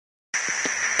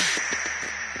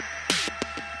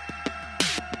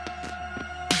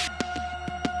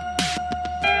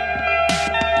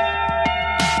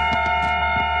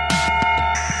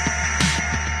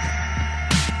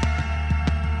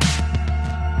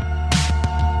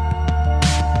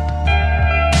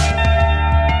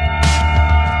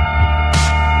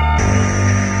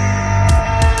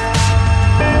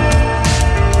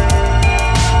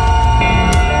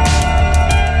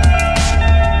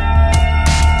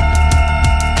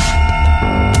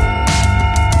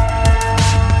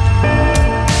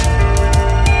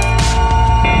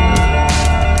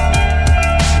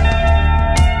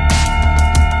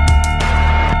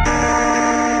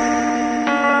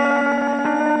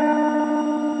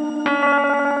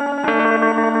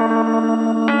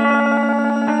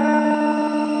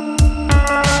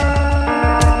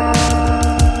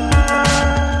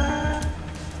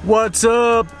What's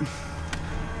up?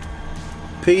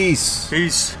 Peace.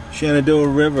 Peace. Shenandoah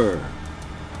River.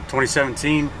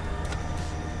 2017.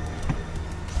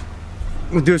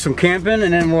 We'll do some camping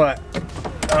and then what?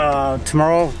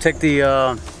 Tomorrow take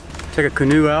a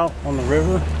canoe out on the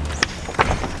river.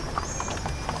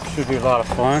 Should be a lot of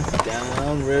fun.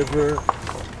 Down river.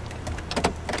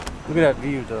 Look at that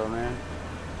view though, man.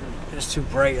 It's too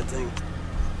bright, I think.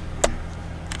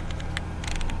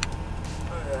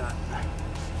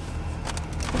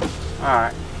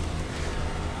 Alright.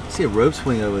 I see a rope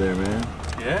swing over there, man.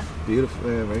 Yeah?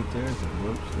 Beautiful. Yeah, right there. It's a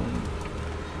rope swing.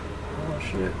 Oh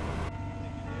shit.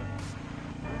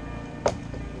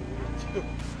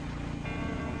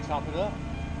 Chop it up.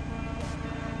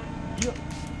 Yep.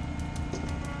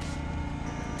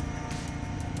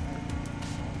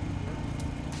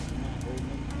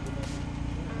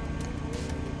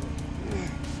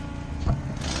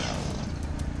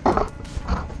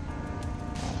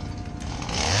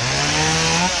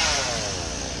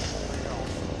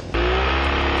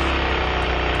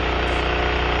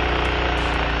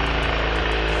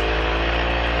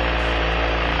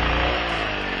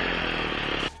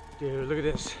 Dude, look at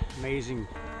this. Amazing.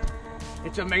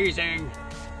 It's amazing.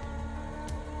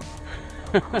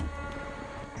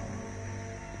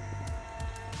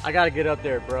 I gotta get up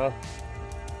there, bro.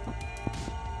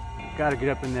 Gotta get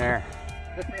up in there.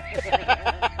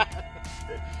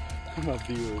 My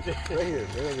viewers. Right here,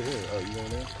 right over here. Oh, you going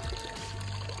there?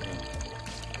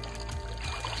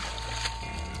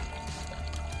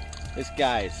 This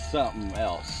guy is something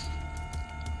else.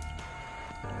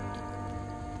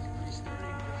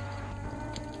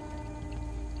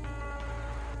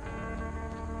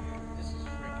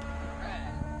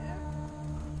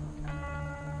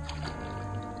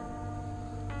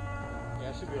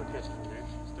 I should be able to catch it from there.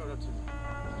 Just throw it up to me.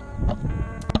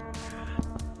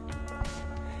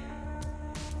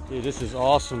 Dude, this is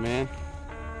awesome, man.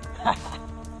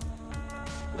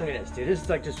 Look at this, dude. This is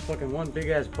like just fucking one big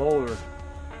ass boulder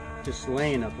just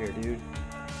laying up here, dude.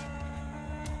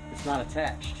 It's not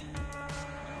attached.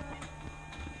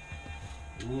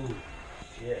 Ooh,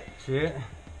 shit. See it?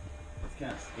 That's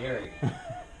kind of scary.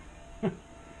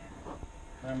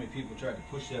 How many people tried to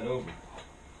push that over?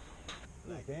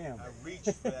 Damn. I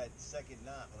reached for that second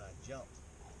knot when I jumped.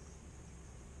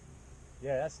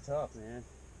 Yeah, that's tough, man.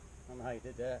 I don't know how you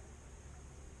did that.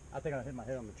 I think I hit my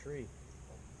head on the tree.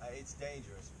 It's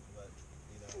dangerous, but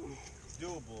you know, it's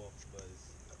doable, but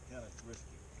it's kind of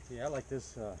risky. Yeah, I like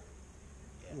this. I'm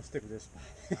gonna stick with this spot.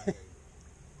 I hear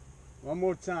you. One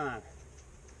more time.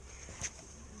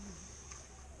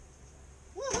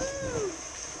 Woohoo!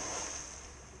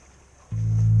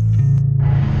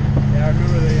 Yeah, I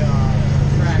remember the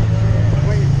track. I'm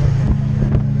waiting for it.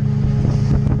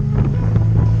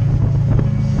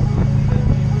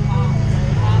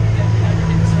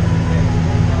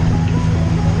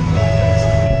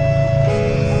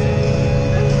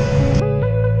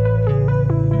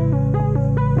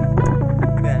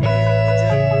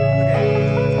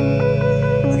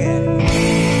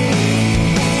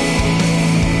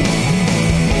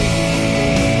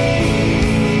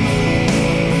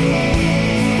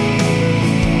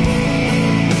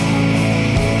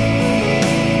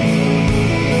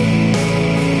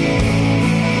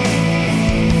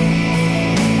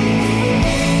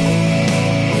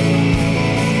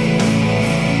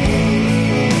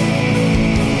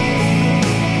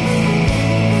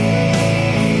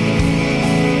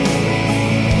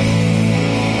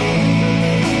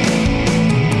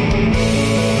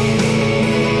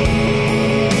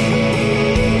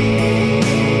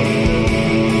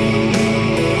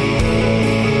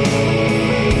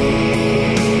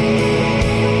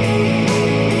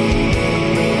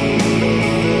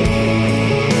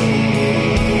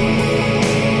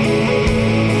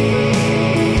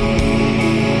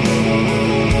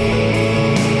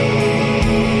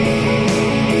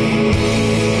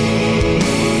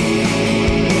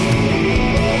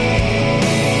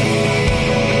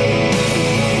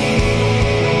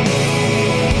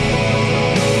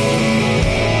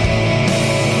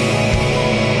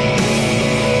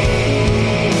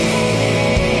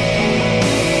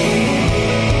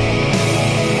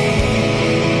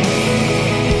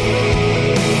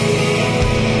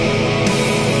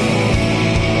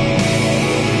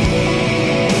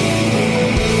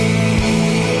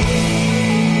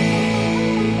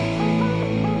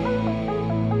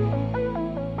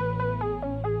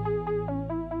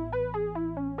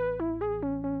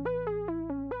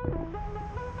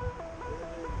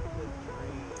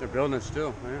 They're building it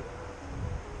still, man.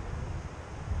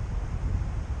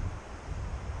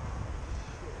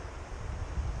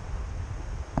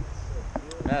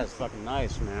 That is fucking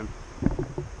nice, man.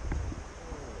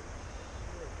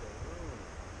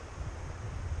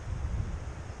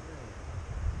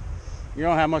 You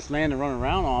don't have much land to run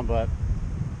around on, but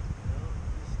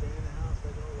Just stay in the house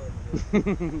like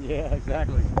all of them do. yeah,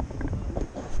 exactly.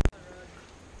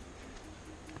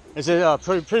 Is it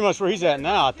pretty much where he's at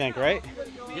now, I think, right?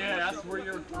 Yeah, that's where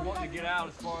you're wanting to get out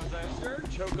as far as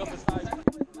that choke up as high.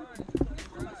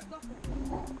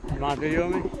 You mind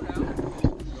videoing me?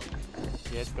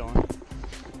 Yeah, it's going.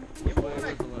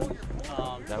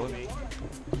 That would be.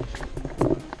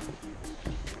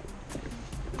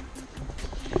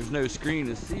 There's no screen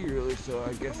to see really, so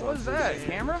I guess. What is that? A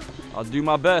camera? I'll do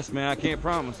my best, man. I can't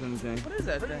promise anything. What is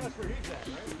that thing?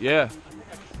 Yeah.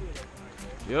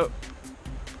 Yep.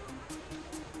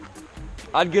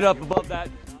 I'd get up above that.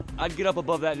 I'd get up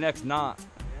above that next knot.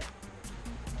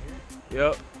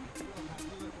 Yep.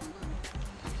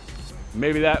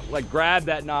 Maybe that, like, grab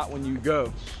that knot when you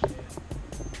go.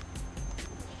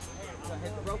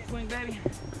 Hit the rope swing, baby.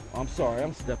 I'm sorry,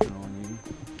 I'm stepping on you.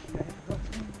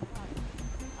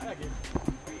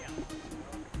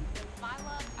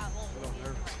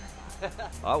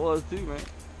 I was too, man.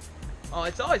 Oh,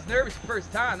 it's always nervous the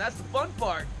first time. That's the fun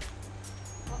part.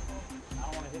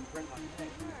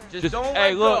 Just don't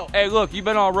let go. Hey, look, you've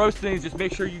been on roast things. Just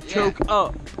make sure you choke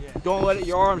up. Don't let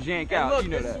your arms yank And out. look, You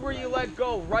know this that. is where you let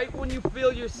go. Right when you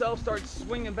feel yourself start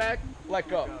swinging back, let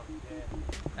go.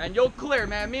 And you'll clear,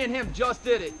 man. Me and him just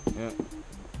did it. Yeah.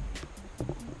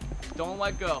 Don't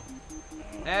let go.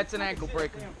 That's an ankle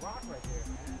breaker.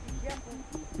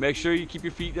 Make sure you keep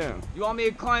your feet down. You want me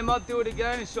to climb up, do it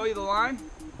again, and show you the line?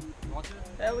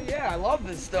 Hell yeah, I love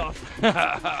this stuff.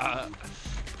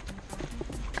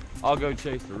 I'll go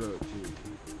chase the rope too.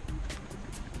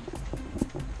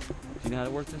 Do you know how to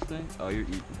work this thing? Oh, you're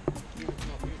eating.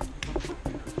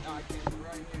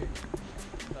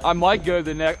 I might go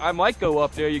the next. I might go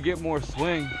up there. You get more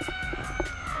swing.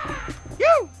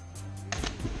 Yoo!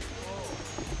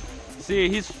 See,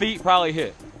 his feet probably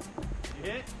hit.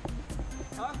 You hit?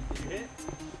 Huh? You hit?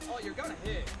 Oh, you're gonna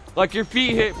hit. Like your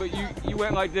feet hit, but you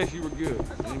went like this. You were good. You know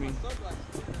what I mean?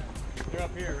 They're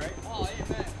up here, right? Oh,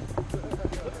 amen.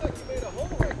 Looks like you made a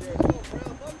hole right there. It's a little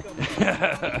brown bug coming out.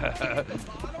 At the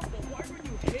bottom, but why would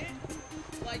you hit?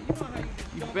 Like, you know how you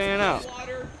just You jump fan in the out.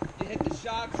 water, you hit the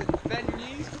shocks and bend your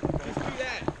knees? Just do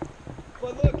that.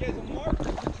 But look, there's a marker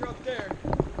since you're up there.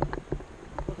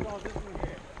 What's all this one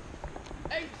here?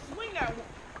 Hey, swing that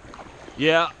one.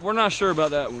 Yeah, we're not sure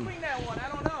about that one. Swing that one. I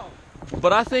don't know.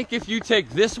 But I think if you take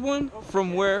this one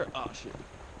from where, oh shit,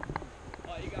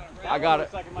 Oh, you got it right. I got it.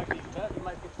 Looks like it might be better. It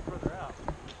might get you further out.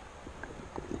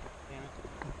 Damn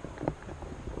it.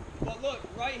 But look,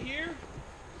 right here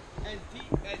and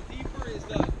deeper is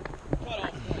the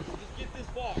cutoff point. So just get this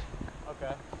bar.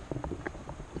 Okay.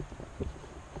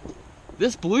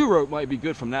 This blue rope might be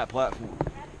good from that platform.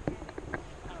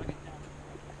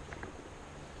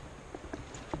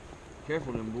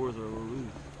 Careful, them boards are a little loose.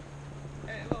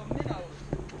 Hey, little minnows.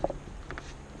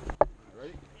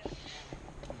 Ready?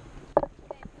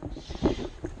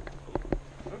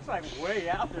 Looks like way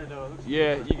out there though.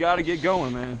 Yeah, you got to get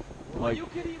going, man. Well, Like, you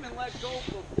could even let go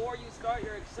before you start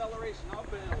your acceleration up,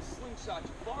 and it'll slingshot you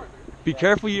farther. be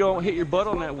careful you don't hit your butt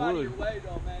on that Out of wood. your way,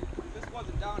 though, man. This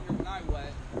wasn't down here when I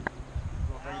went.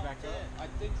 Bring it back up. I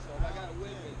think so. I gotta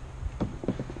whip it.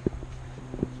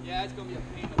 Yeah, it's gonna be a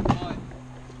pain in the butt.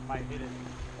 Might hit it.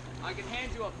 I can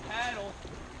hand you a paddle.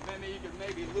 Maybe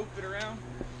you can loop it around.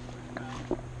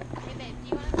 Hey babe, do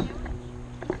you want a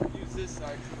sandwich? Use this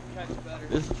side to catch better.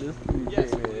 This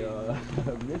Yes, a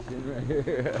mission right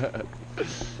here.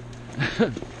 Push,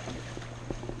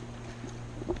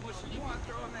 you want to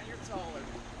throw him that? You're taller.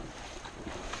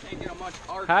 Can't get a much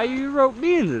arc. How you rope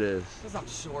me into this? Because I'm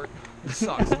short. It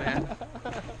sucks, man.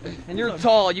 And you're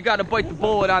tall. You got to bite the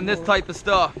bullet on this type of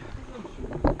stuff.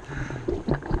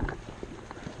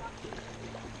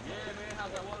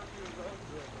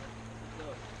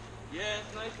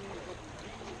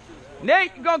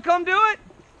 Nate, you gonna come do it?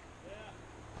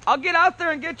 I'll get out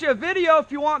there and get you a video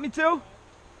if you want me to.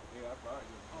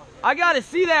 I gotta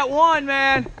see that one,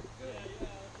 man.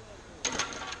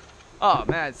 Oh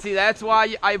man, see, that's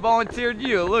why I volunteered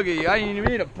you. Look at you, I didn't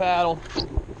even need a paddle.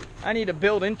 I need to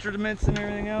build instruments and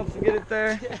everything else to get it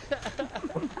there.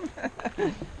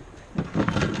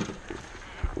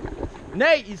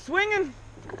 Nate, you swinging?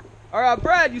 Or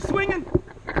Brad, you swinging?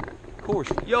 Of course.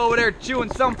 You over there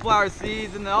chewing sunflower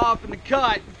seeds and off in the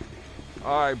cut.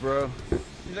 All right, bro.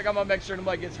 He's like, I'm gonna make sure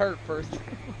nobody gets hurt first.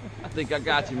 I think I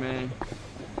got you, man.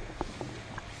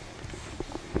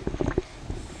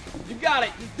 You got it,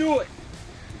 just do it.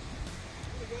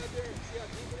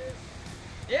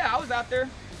 Yeah, I was out there.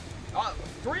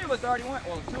 3 of us already went.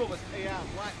 Well, 2 of us. Hey,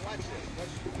 watch this. Watch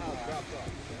how it drops off.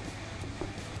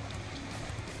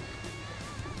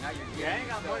 Now you're getting. Yeah, I ain't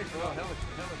got money for no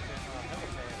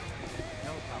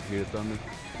Hear the thunder?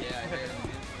 Yeah, I hear it.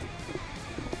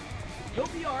 You'll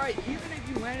be alright, even if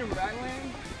you land where I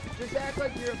land. Just act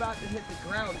like you're about to hit the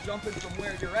ground, jumping from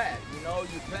where you're at. You know,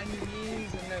 you bend your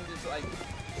knees and then just like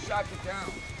shock it down.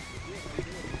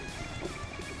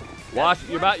 Watch,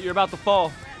 you're about to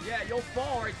fall. Yeah, you'll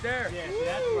fall right there. Yeah, see,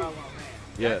 that's where I want to land.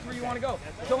 Yeah. That's where you want to go.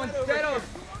 So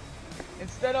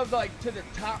instead of like to the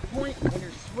top point when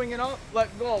you're swinging up,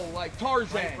 let go like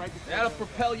Tarzan. That'll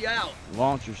propel you out.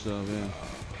 Launch yourself, yeah.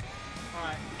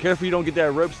 Alright. Careful you don't get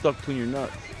that rope stuck between your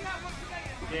nuts.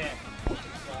 Yeah.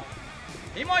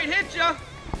 He might hit ya.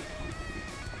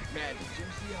 Man, did you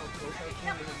see how close I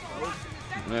came to his boat?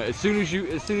 As soon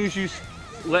as you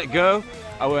let go,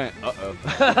 I went, uh-oh.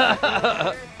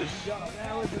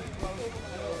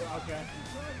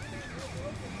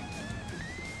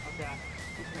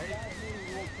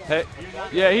 Hey,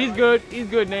 yeah, he's good. He's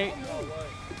good, Nate.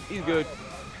 He's good.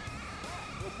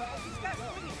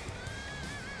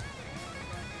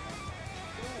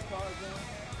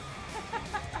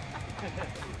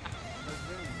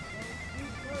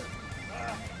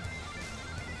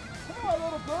 Come on,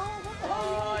 little girl. What the hell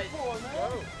are you looking for,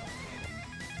 man?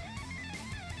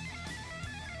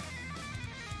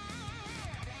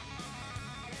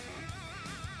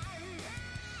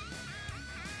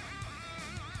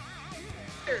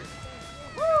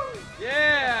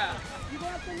 Yeah. You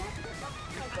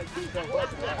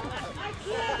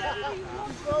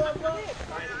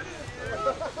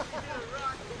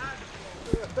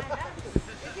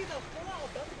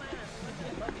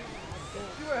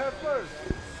were here first.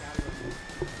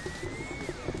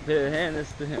 Here, hand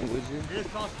this to him, would you? Here's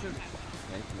toss to me.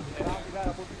 Thank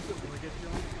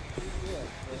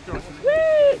you.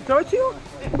 Whee! Throw it to you?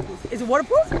 Is it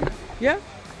waterproof? Yeah.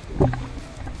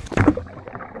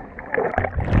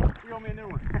 You owe me a new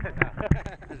one.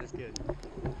 Just kidding.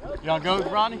 You want to go,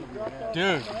 Ronnie?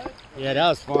 Dude. Yeah, that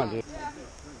was fun, dude.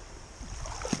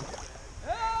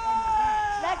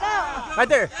 Let go. Right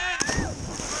there.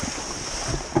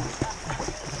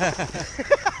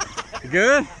 You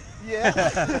good? Yeah.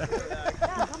 Yeah,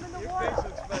 come in the water.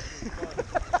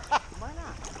 Why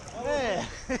not? Man.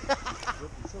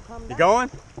 You going?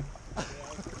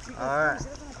 All right.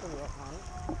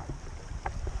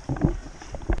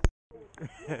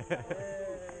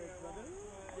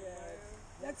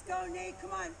 Let's go, Nate.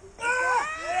 Come on.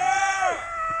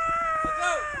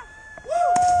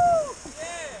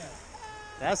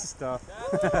 That's the stuff.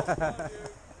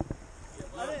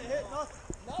 I didn't hit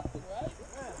nothing, right?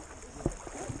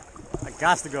 I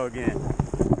got to go again.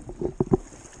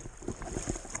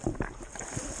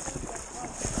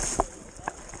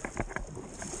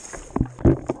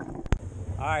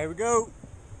 All right, here we go.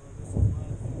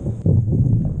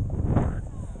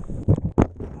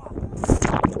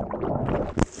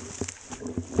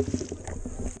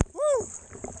 Woo!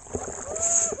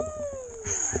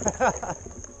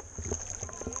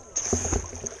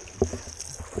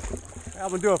 I'm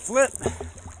gonna do a flip.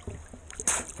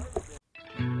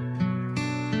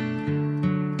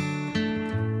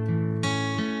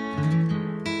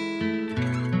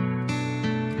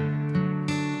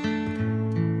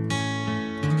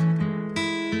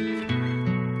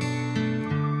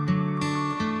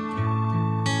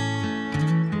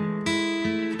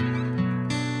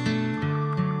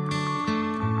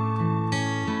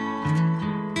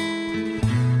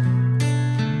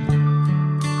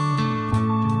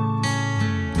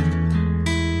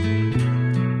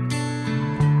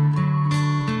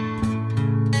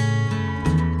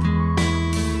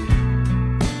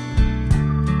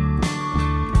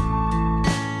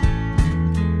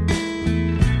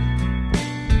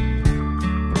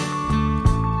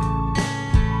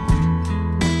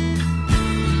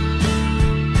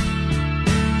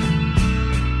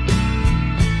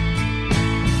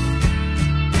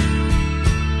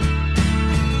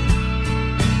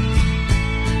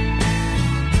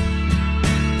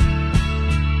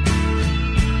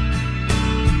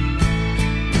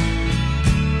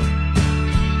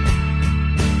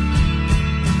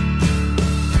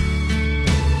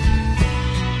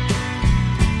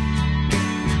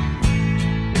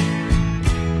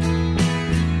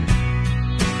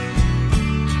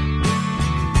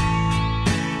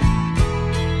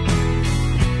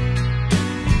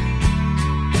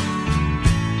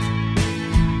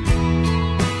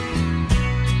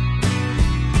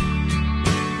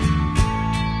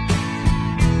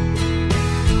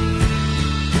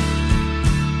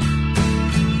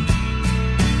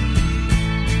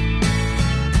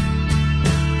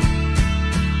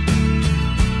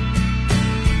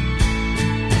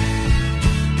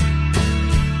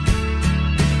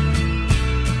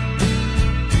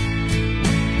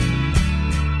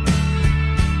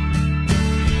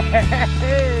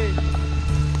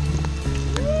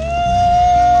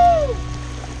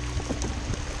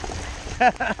 Woo!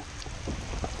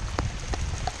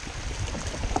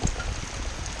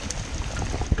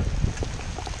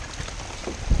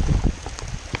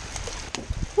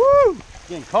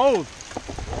 Getting cold.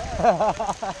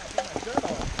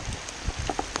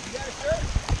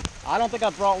 I don't think I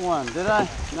brought one, did I?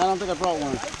 No, I don't think I brought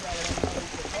one.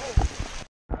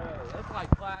 That's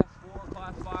like class 4,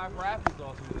 class 5 rapids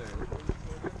all through there.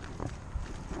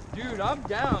 Dude, I'm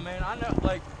down, man. I know,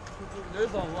 like,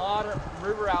 there's a lot of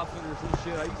river outfitters and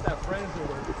shit. I used to have friends that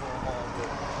worked for them all, but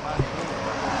not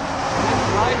anymore. It's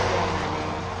nice down there,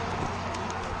 man.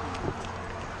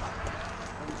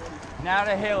 Now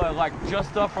to Halo, like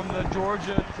just up from the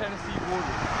Georgia-Tennessee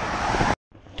border.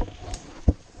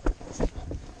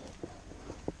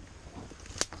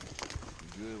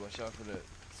 Good, watch out for that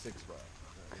 6-spot.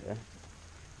 Okay.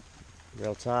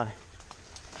 Real tie.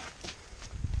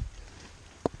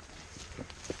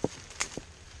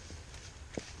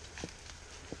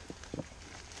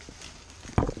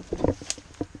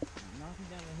 Knocking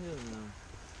down the hill now.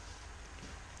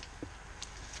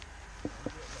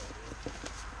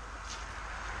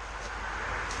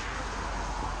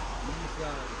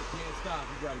 You can't stop,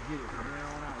 you gotta get it. From there on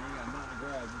out, you ain't got nothing to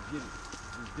grab, just get it.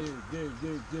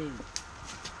 Just dig.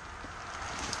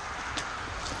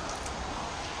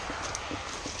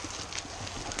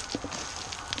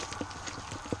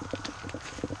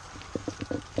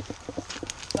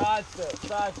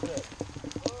 Side step.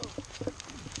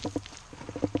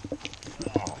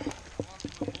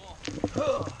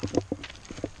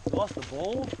 Lost the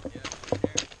bowl? Yeah,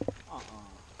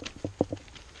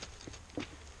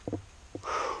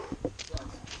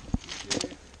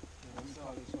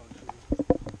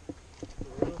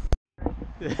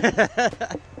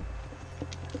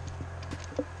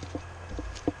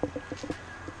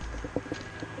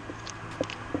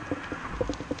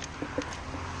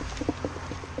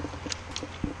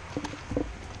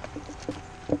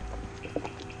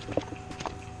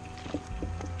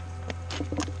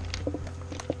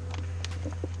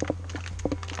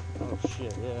 Oh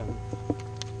shit, yeah.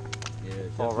 Yeah,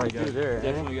 Fall right through there, eh?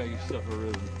 Definitely got your stuff a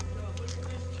rhythm.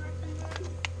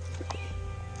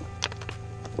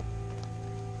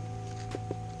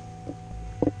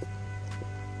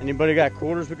 Anybody got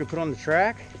quarters we could put on the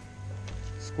track?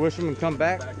 Squish them and come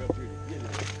back? Back up here to get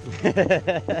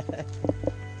it.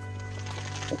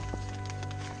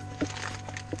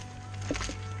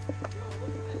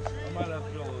 I might have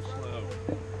to go a little slow.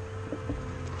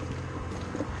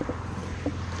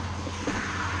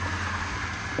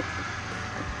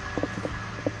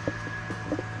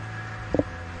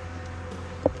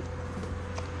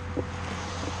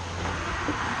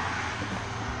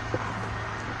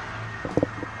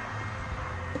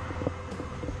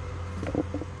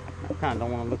 I kinda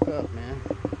don't wanna look up, man.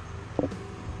 I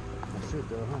should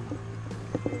though, huh?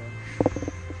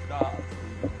 Stop.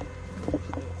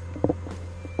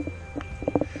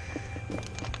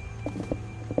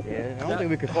 Yeah, I don't think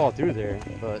we could fall through there,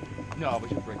 but No,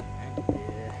 but you're breaking your ankle.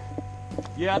 yeah.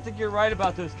 Yeah, I think you're right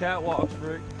about those catwalks,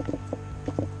 Rick.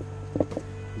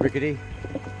 Rickety.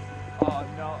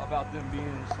 No, about them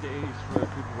being staged for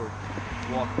people who are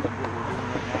walking like what we're doing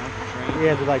right now with the train.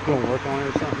 Yeah, they're like doing work on it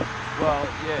or something. Well,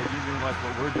 yeah, using like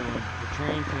what we're doing. The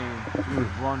train came, you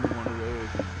would run to one of those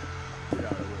and get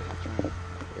out of the way of the train.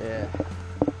 Yeah.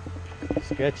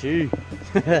 Sketchy.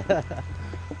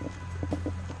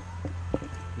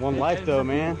 One life And though, for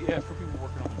man. People, yeah, for people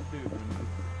working on the too.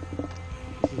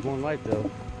 This is one life though.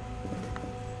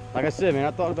 Like I said, man,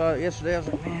 I thought about it yesterday. I was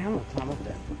like, man, I'm gonna climb up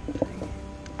that thing.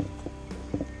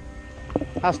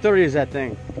 How sturdy is that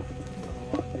thing?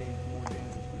 A lot more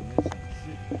dangerous than this in the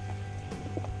city.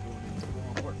 Going into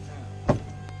Long Park town.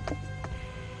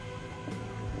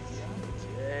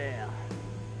 Yeah.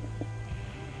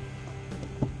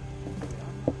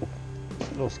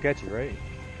 A little sketchy, right?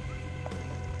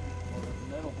 Well, it's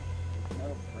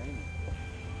metal framing.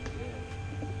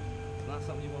 Yeah. It's not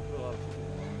something you want to put a lot of people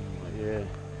on. Yeah.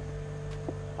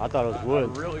 I thought it was wood.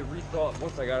 I really rethought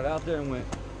once I got it out there and went.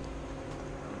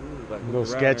 Ooh, like, A little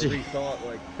looked around and sketchy. Rethought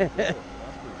like, oh, that's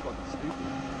pretty fucking stupid.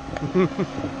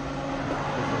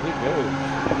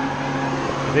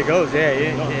 If it goes, yeah,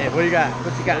 yeah, yeah. What do you got?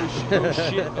 What you got?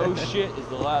 Oh shit is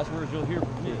the last words you'll hear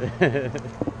from me.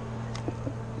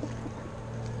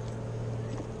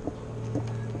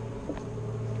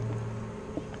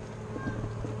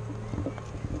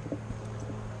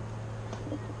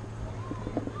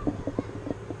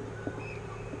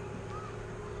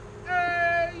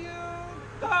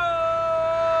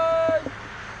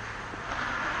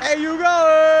 Hey, you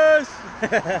guys!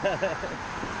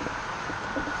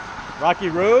 Rocky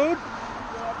Road?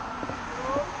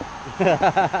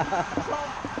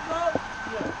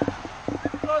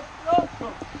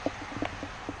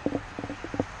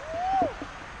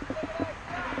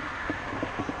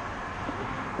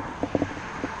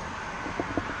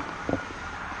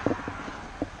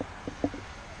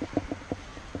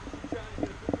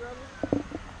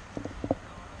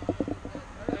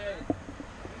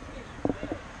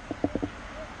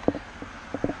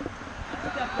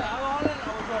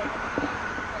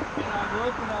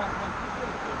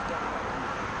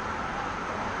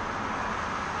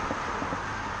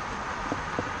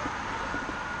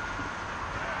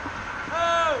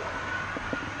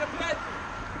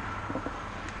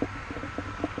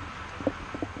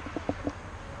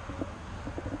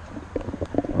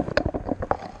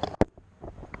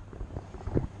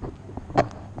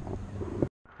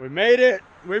 We made it!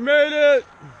 We made it!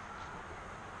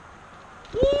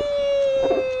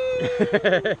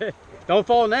 Don't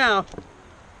fall now.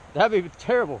 That'd be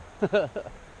terrible. Don't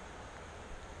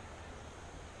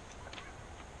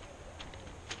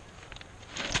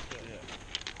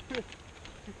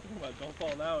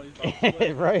fall now. He's about to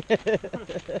flip. Right? This is gonna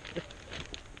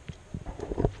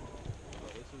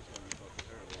be fucking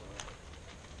terrible.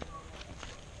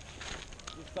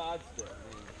 The side step, man.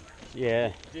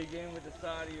 Yeah. Dig in with the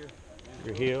side of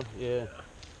Your heel, yeah.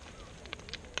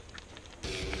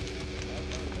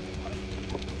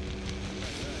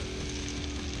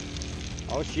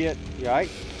 Oh shit, you alright?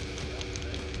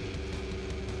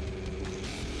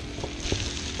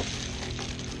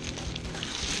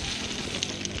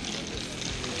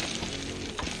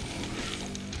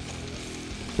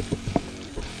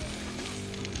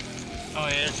 Oh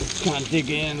yeah, just kind of dig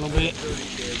in a little bit.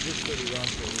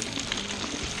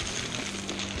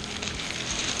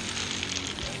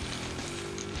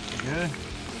 Good.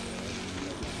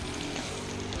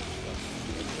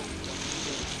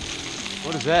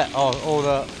 What is that?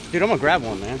 Oh, dude, I'm gonna grab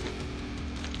one, man.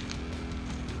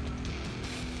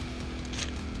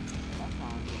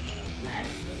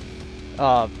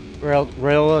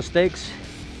 Rail stakes.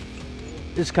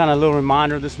 Just kind of a little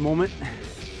reminder of this moment.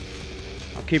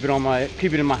 I'll keep it in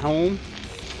my home.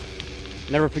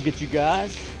 Never forget you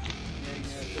guys.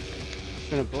 It's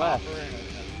been a blast.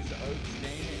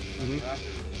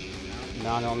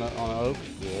 Not on the oak.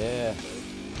 Yeah.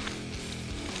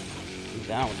 I'm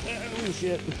down with that. Oh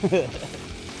shit.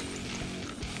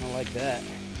 I like that.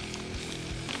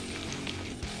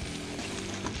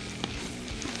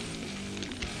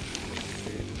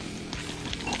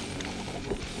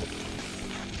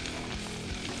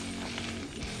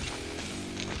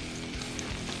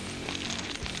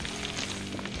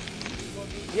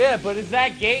 Yeah, but is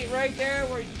that gate right there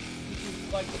where you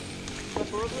can, like,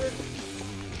 flip over it?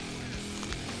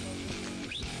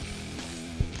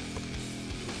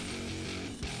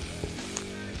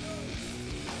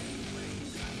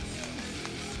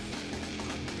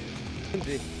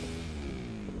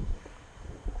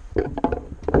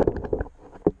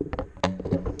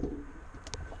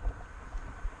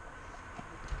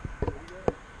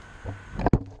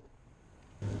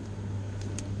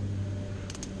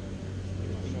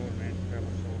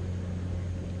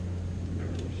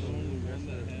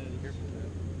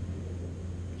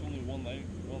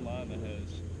 One line that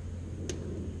has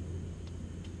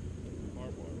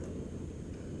barbed wire.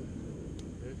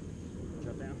 Good.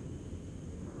 Drop down.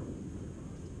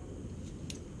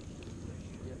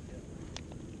 Yep.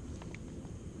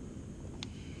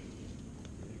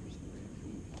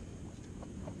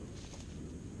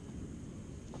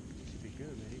 Should be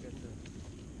good, man. You got the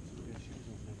good shoes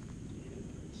on there.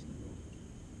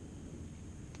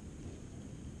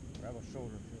 Grab a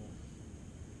shoulder feel.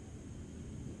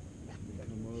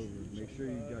 Come over. Make sure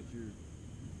you got your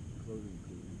clothing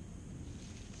included.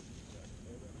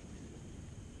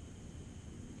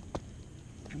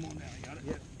 Come on now, you got it?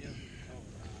 Yep.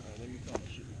 Let me talk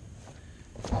shit.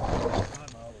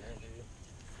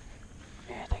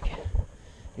 Yeah, thank you.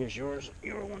 Here's yours.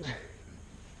 Your ones.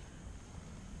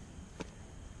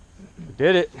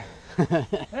 Did it.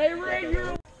 Hey, Ray,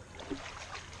 you're...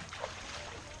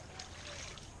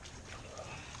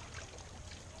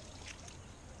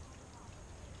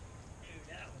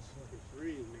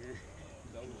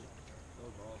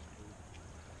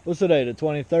 What's today, the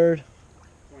 23rd?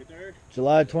 23rd?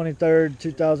 July 23rd,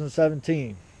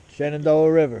 2017.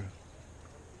 Shenandoah River.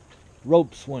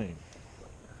 Rope swing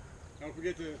Don't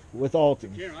forget to with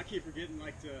Alton. camera. I keep forgetting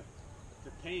like to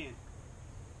pan.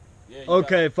 Yeah,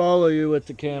 Okay, follow you with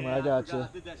the camera. Yeah, I got forgot. you. I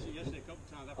did that shit yesterday a couple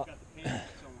times. I